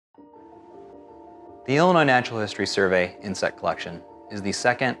The Illinois Natural History Survey insect collection is the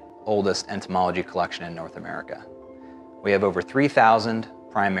second oldest entomology collection in North America. We have over 3,000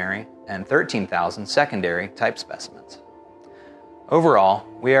 primary and 13,000 secondary type specimens. Overall,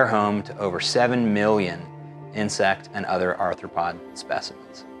 we are home to over 7 million insect and other arthropod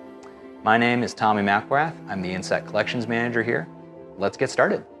specimens. My name is Tommy McWrath. I'm the Insect Collections Manager here. Let's get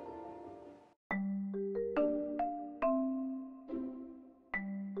started.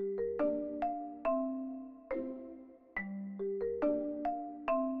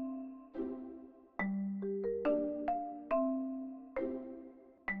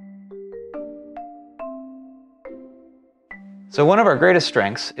 So one of our greatest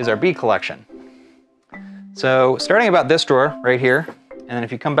strengths is our bee collection. So starting about this drawer right here, and then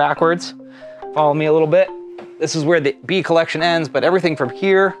if you come backwards, follow me a little bit, this is where the bee collection ends, but everything from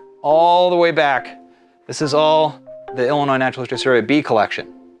here all the way back, this is all the Illinois Natural History Survey bee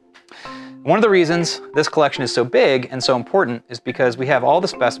collection. One of the reasons this collection is so big and so important is because we have all the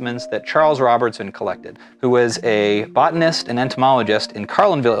specimens that Charles Robertson collected, who was a botanist and entomologist in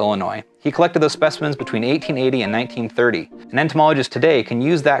Carlinville, Illinois. He collected those specimens between 1880 and 1930. And entomologists today can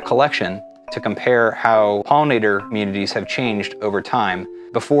use that collection to compare how pollinator communities have changed over time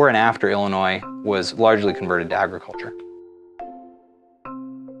before and after Illinois was largely converted to agriculture.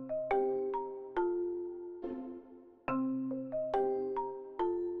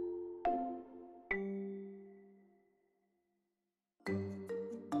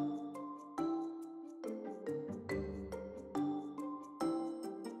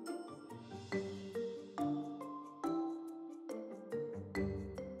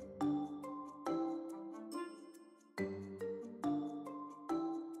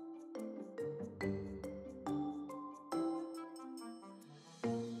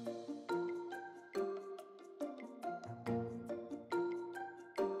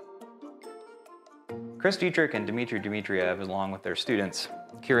 Chris Dietrich and Dmitry Dmitriev, along with their students,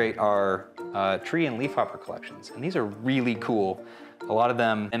 curate our tree and leafhopper collections. And these are really cool. A lot of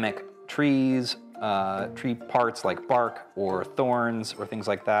them mimic trees, tree parts like bark or thorns or things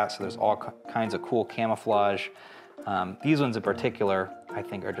like that. So there's all kinds of cool camouflage. These ones in particular, I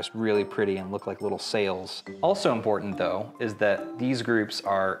think, are just really pretty and look like little sails. Also important, though, is that these groups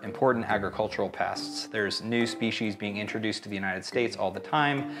are important agricultural pests. There's new species being introduced to the United States all the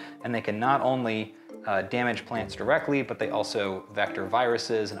time, and they can not only damage plants directly, but they also vector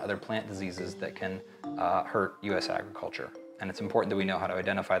viruses and other plant diseases that can hurt U.S. agriculture. And it's important that we know how to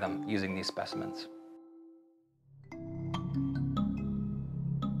identify them using these specimens.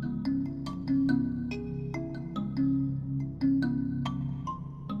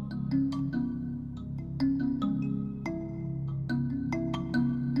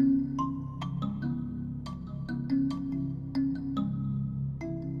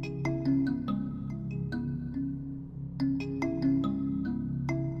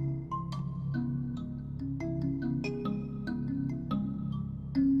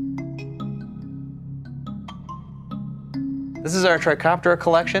 This is our Trichoptera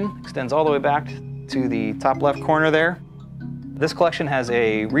collection, extends all the way back to the top left corner there. This collection has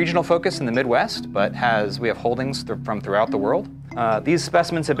a regional focus in the Midwest, but we have holdings from throughout the world. These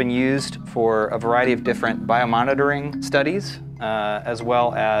specimens have been used for a variety of different biomonitoring studies, as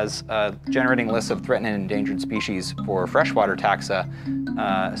well as generating lists of threatened and endangered species for freshwater taxa,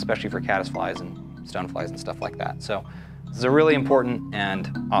 especially for caddisflies and stoneflies and stuff like that. So this is a really important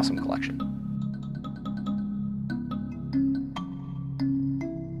and awesome collection.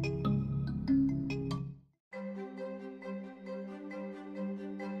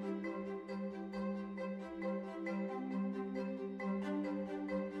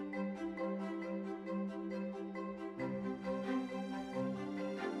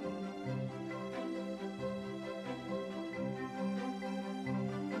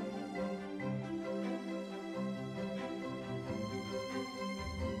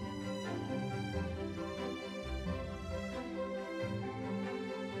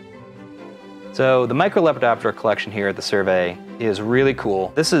 So the Microlepidoptera collection here at the survey is really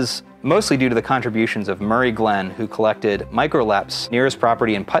cool. This is mostly due to the contributions of Murray Glenn, who collected microleps near his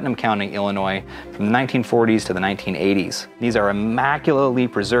property in Putnam County, Illinois from the 1940s to the 1980s. These are immaculately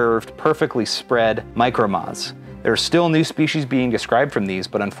preserved, perfectly spread micromoths. There are still new species being described from these,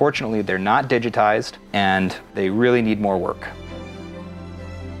 but unfortunately they're not digitized and they really need more work.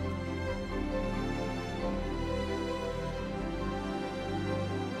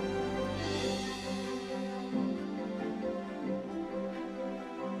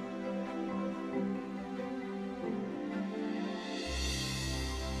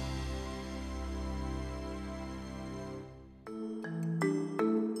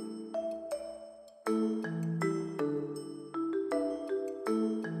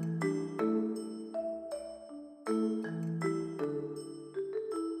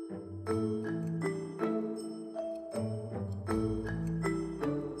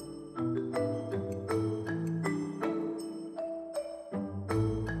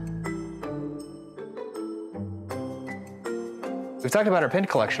 We've talked about our pin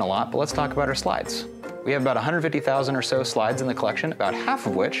collection a lot, but let's talk about our slides. We have about 150,000 or so slides in the collection, about half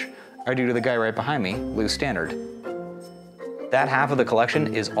of which are due to the guy right behind me, Lou Standard. That half of the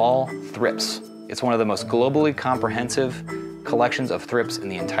collection is all thrips. It's one of the most globally comprehensive collections of thrips in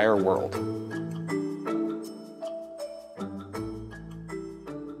the entire world.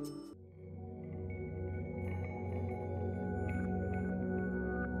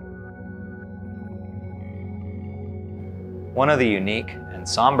 One of the unique and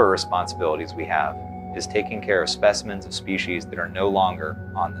somber responsibilities we have is taking care of specimens of species that are no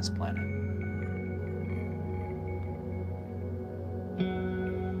longer on this planet.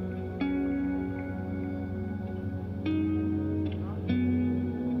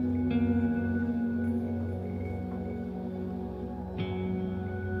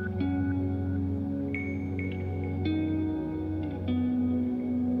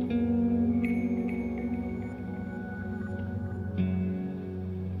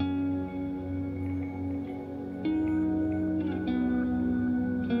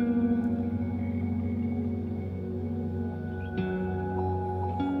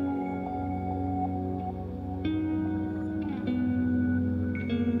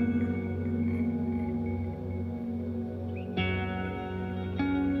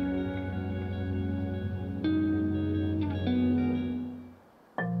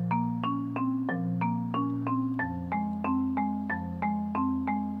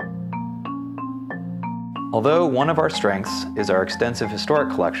 Although one of our strengths is our extensive historic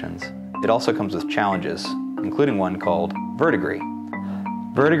collections, it also comes with challenges, including one called verdigris.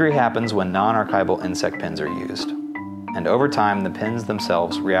 Verdigris happens when non-archival insect pins are used, and over time the pins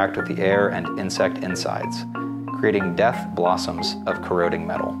themselves react with the air and insect insides, creating death blossoms of corroding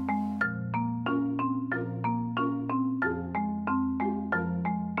metal.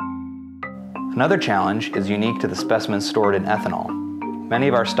 Another challenge is unique to the specimens stored in ethanol. Many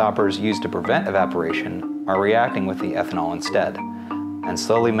of our stoppers used to prevent evaporation are reacting with the ethanol instead, and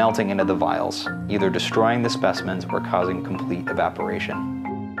slowly melting into the vials, either destroying the specimens or causing complete evaporation.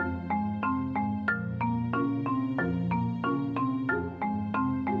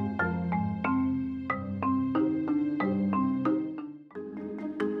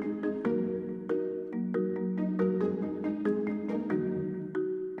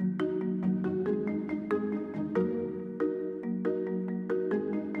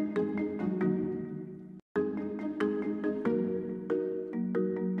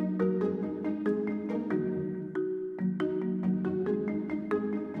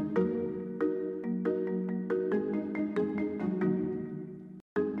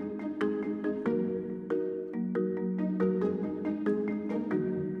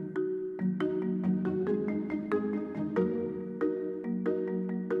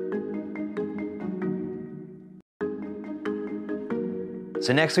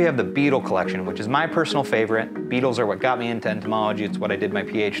 So next we have the beetle collection, which is my personal favorite. Beetles are what got me into entomology. It's what I did my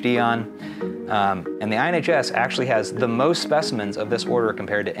PhD on. And the INHS actually has the most specimens of this order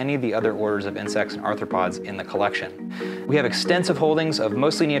compared to any of the other orders of insects and arthropods in the collection. We have extensive holdings of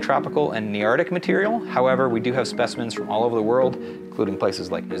mostly neotropical and nearctic material. However, we do have specimens from all over the world, including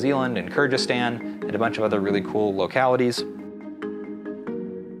places like New Zealand and Kyrgyzstan, and a bunch of other really cool localities.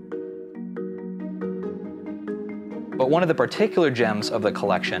 But one of the particular gems of the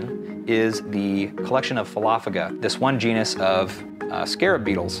collection is the collection of Philophaga, this one genus of scarab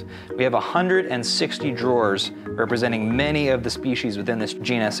beetles. We have 160 drawers representing many of the species within this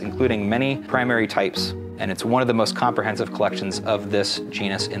genus, including many primary types. And it's one of the most comprehensive collections of this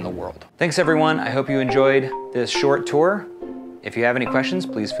genus in the world. Thanks everyone, I hope you enjoyed this short tour. If you have any questions,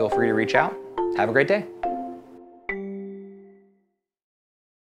 please feel free to reach out. Have a great day.